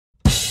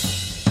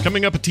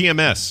Coming up at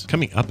TMS.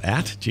 Coming up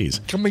at?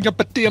 Jeez. Coming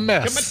up at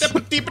TMS.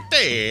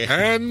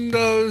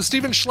 And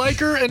Steven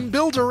Schleicher and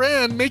Bill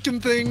Duran making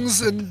things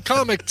and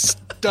comic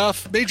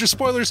stuff, major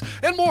spoilers,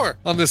 and more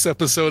on this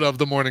episode of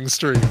The Morning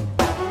Stream.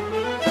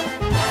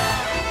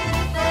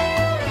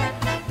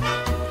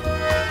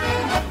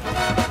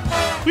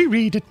 We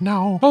read it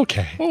now.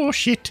 Okay. Oh,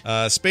 shit.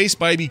 Space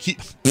Baby Q.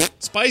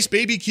 Spice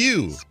Baby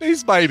Q.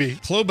 Space Baby.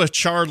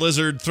 Klobuchar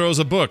Lizard throws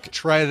a book.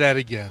 Try that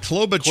again.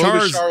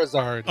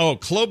 Klobucharizard. Oh,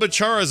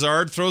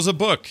 Klobucharizard throws a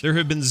book. There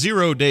have been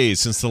 0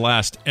 days since the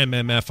last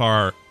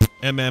MMRF.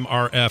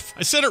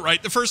 I said it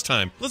right the first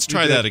time. Let's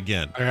try that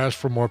again. I asked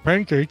for more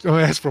pancakes. Oh,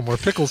 I asked for more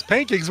pickles.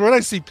 Pancakes? Where did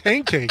I see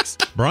pancakes?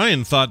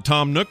 Brian thought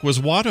Tom Nook was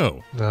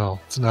Watto. No,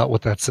 it's not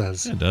what that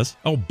says. Yeah, it does.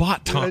 Oh,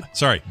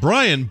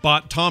 Brian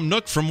bought Tom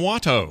Nook from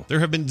Watto. There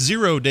have been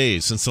 0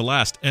 days since the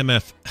last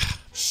MF.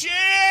 Shit!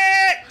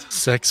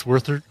 Sex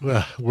Worther.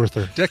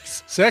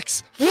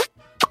 Sex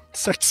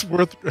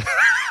Worther.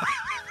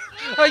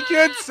 I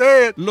can't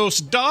say it.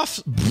 Los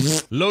dos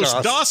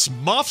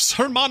mofs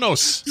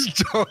hermanos.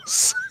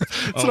 Dos.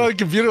 It's not a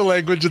computer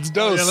language. It's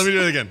dos. Yeah, let me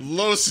do it again.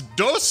 Los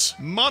dos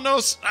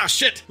manos.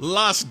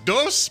 Las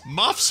dos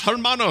mofs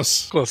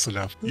hermanos. Close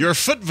enough. Your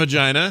foot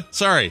vagina.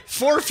 Sorry,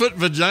 4-foot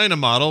vagina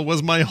model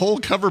was my whole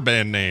cover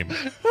band name.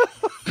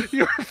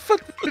 Your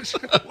foot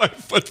vagina. My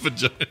foot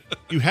vagina.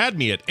 You had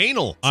me at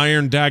anal.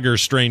 Iron Dagger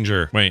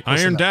Stranger. Wait,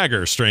 Iron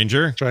Dagger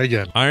Stranger. Try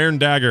again. Iron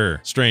Dagger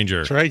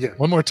Stranger. Try again.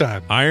 One more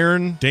time.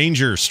 Iron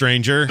Danger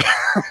Stranger.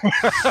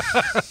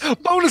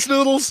 Bonus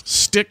noodles.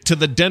 Stick to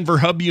the Denver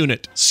hub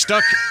unit.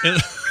 Stuck in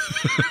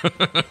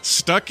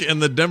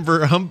the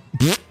Denver hub.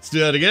 Let's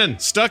do that again.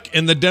 Stuck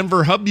in the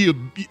Denver hub.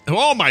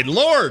 Oh my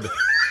Lord.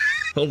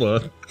 Hold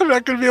on. I'm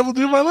not going to be able to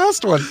do my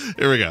last one.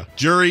 Here we go.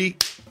 Jury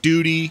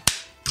duty.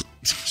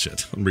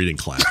 Shit, I'm reading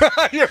class.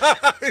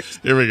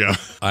 Here we go.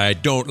 I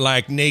don't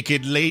like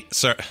naked ladies.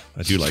 Sorry,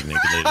 I do like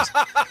naked ladies.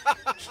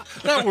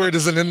 That word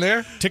isn't in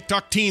there.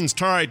 TikTok teens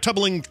try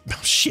tubbling. Oh,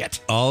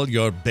 shit. All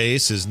your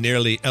base is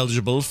nearly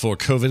eligible for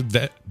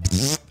COVID.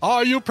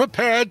 Are you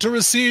prepared to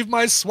receive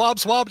my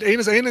swabbed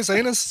anus?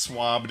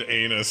 Swabbed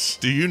anus.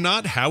 Do you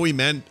not Howie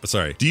do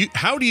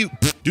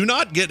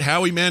not get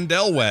Howie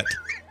Mandel wet?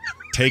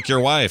 Take your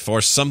wife or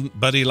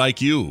somebody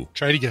like you.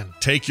 Try it again.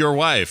 Take your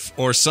wife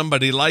or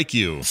somebody like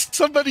you.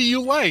 Somebody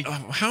you like.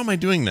 How am I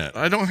doing that?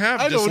 I don't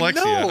have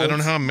dyslexia. I don't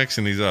know how I'm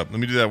mixing these up.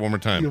 Let me do that one more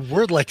time. Your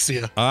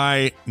wordlexia.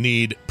 I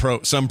need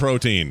some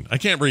protein. I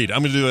can't read.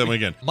 I'm going to do that one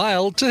again.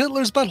 Mild to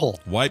Hitler's butthole.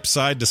 Wipe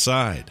side to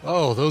side.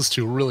 Oh, those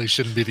two really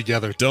shouldn't be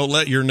together. Don't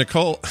let your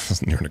Nicole.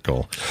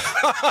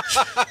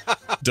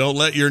 Don't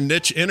let your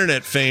niche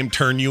internet fame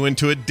turn you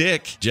into a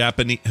dick.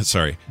 Japalino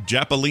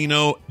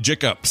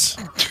Jickups.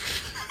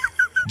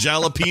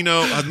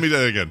 Jalapeno. Let me do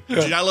that again.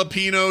 Yeah.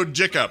 Jalapeno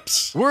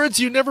Jickups. Words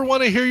you never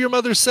want to hear your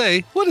mother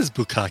say. What is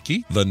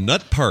bukkake? The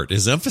nut part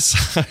is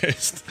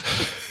emphasized.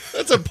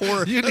 That's a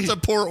poor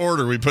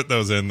order we put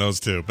those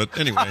two. But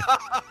anyway,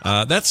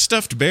 that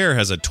stuffed bear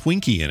has a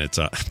Twinkie in it.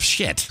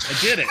 Shit. I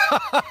did it.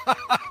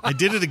 I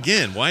did it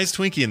again. Why is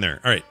Twinkie in there?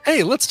 All right.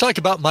 Hey, let's talk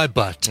about my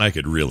butt. I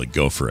could really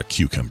go for a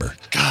cucumber.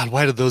 God,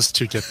 why did those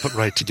two get put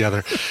right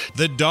together?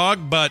 The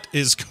dog butt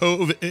is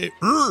COVID.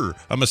 I'm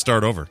going to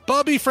start over.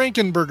 Bobby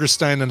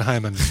Frankenbergerstein and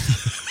Hyman.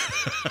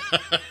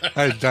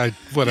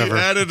 Whatever.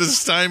 You added a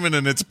Steinman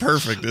and it's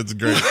perfect. It's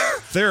great.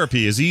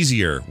 Therapy is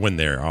easier when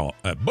they're all...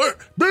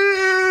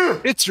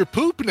 It's your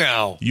poop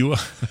now. I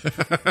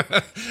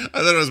thought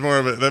it was more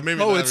of it. That made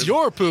me it's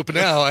your poop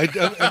now. I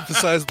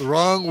emphasized the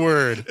wrong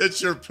word.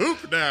 It's your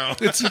poop now.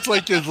 It's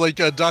like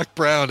Doc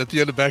Brown at the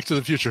end of Back to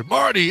the Future.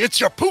 Marty, it's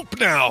your poop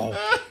now.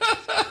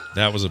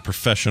 That was a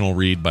professional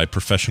read by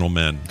professional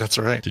men. That's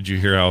right. Did you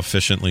hear how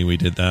efficiently we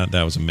did that?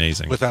 That was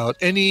amazing. Without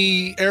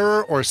any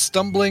error or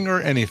stumbling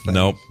or anything.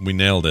 Nope, we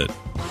nailed it.